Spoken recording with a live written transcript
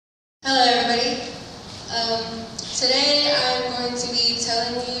Hello everybody. Today I'm going to be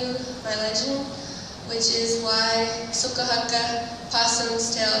telling you my legend, which is why Sukahaka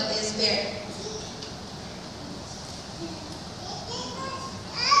possum's tail is bare.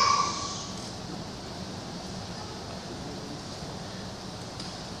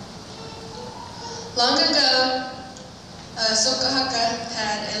 Long ago, Sukahaka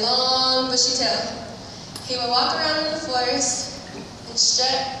had a long bushy tail. He would walk around in the forest and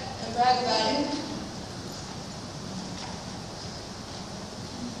strut and brag about it.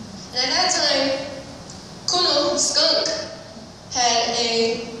 And at that time, Kuno, skunk, had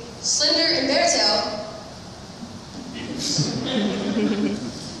a slender and bare tail.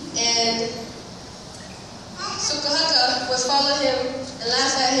 And Sukahaka would follow him and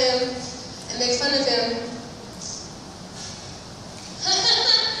laugh at him and make fun of him.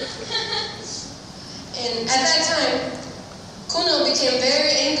 And at that time, Kuno became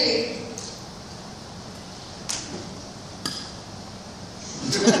very angry.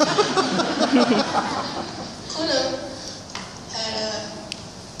 Kuno had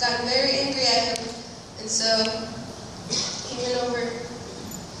gotten very angry at him, and so he went over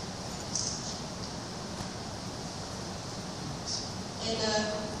and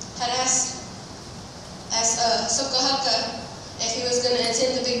had asked Sukahaka if he was going to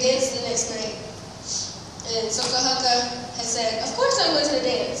attend the big dance the next night. And Sukahaka had said, "Of course I'm going to the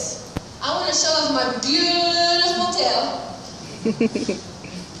dance. I want to show off my beautiful tail."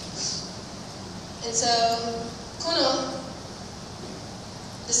 And so Kuno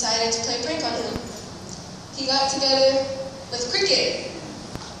decided to play a prank on him. He got together with Cricket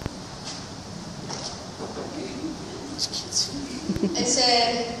and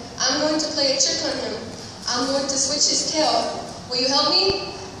said, "I'm going to play a trick on him. I'm going to switch his tail. Will you help me?"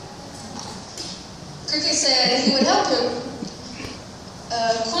 Cricket said he would help him.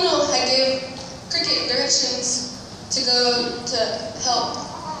 Kuno had gave Cricket directions to go to help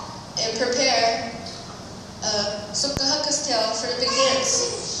and prepare Sukahaka's tail for the big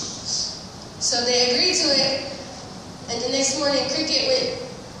dance. So they agreed to it, and the next morning Cricket went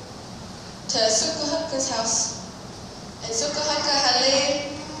to Sukahaka's house, and Sukahaka had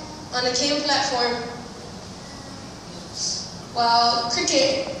laid on a cane platform while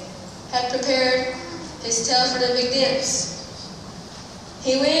Cricket had prepared his tail for the big dance.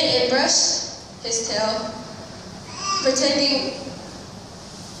 He went and brushed his tail, pretending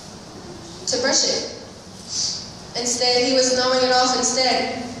to brush it. Instead, he was gnawing it off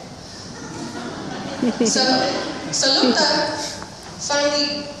instead. So Luta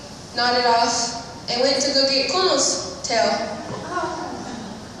finally gnawed it off and went to go get Kuno's tail.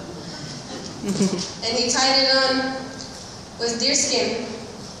 And he tied it on with deer skin.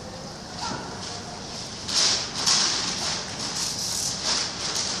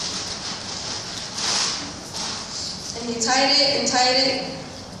 And he tied it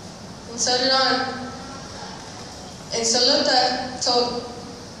and sewed it on. And so Luta told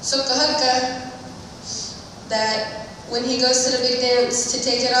Sukahaka that when he goes to the big dance to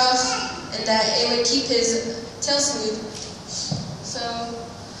take it off, and that it would keep his tail smooth. So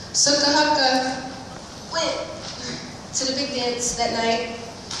Sukahaka went to the big dance that night,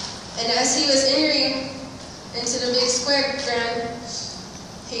 and as he was entering into the big square ground,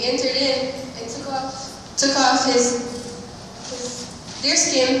 he entered in and took off his deer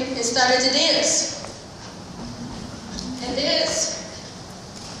skin and started to dance. And dance.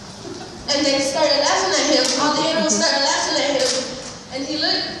 And they started laughing at him. All the animals started laughing at him. And he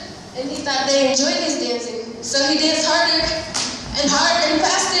looked and he thought they enjoyed his dancing. So he danced harder and harder and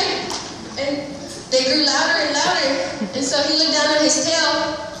faster. And they grew louder and louder. And so he looked down at his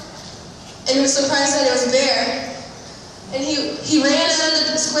tail and he was surprised that it was bare. And he ran out of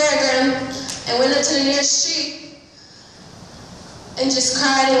the square ground and went up to the nearest tree and just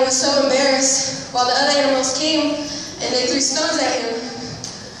cried and was so embarrassed, while the other animals came and they threw stones at him.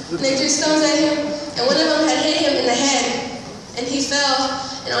 And they threw stones at him, and one of them had hit him in the head, and he fell,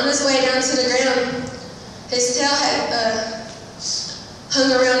 and on his way down to the ground, his tail had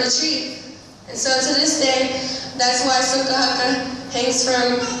hung around a tree. And so to this day, that's why Sukahaka hangs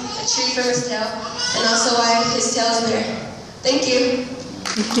from a tree from his tail, and also why his tail is bare. Thank you.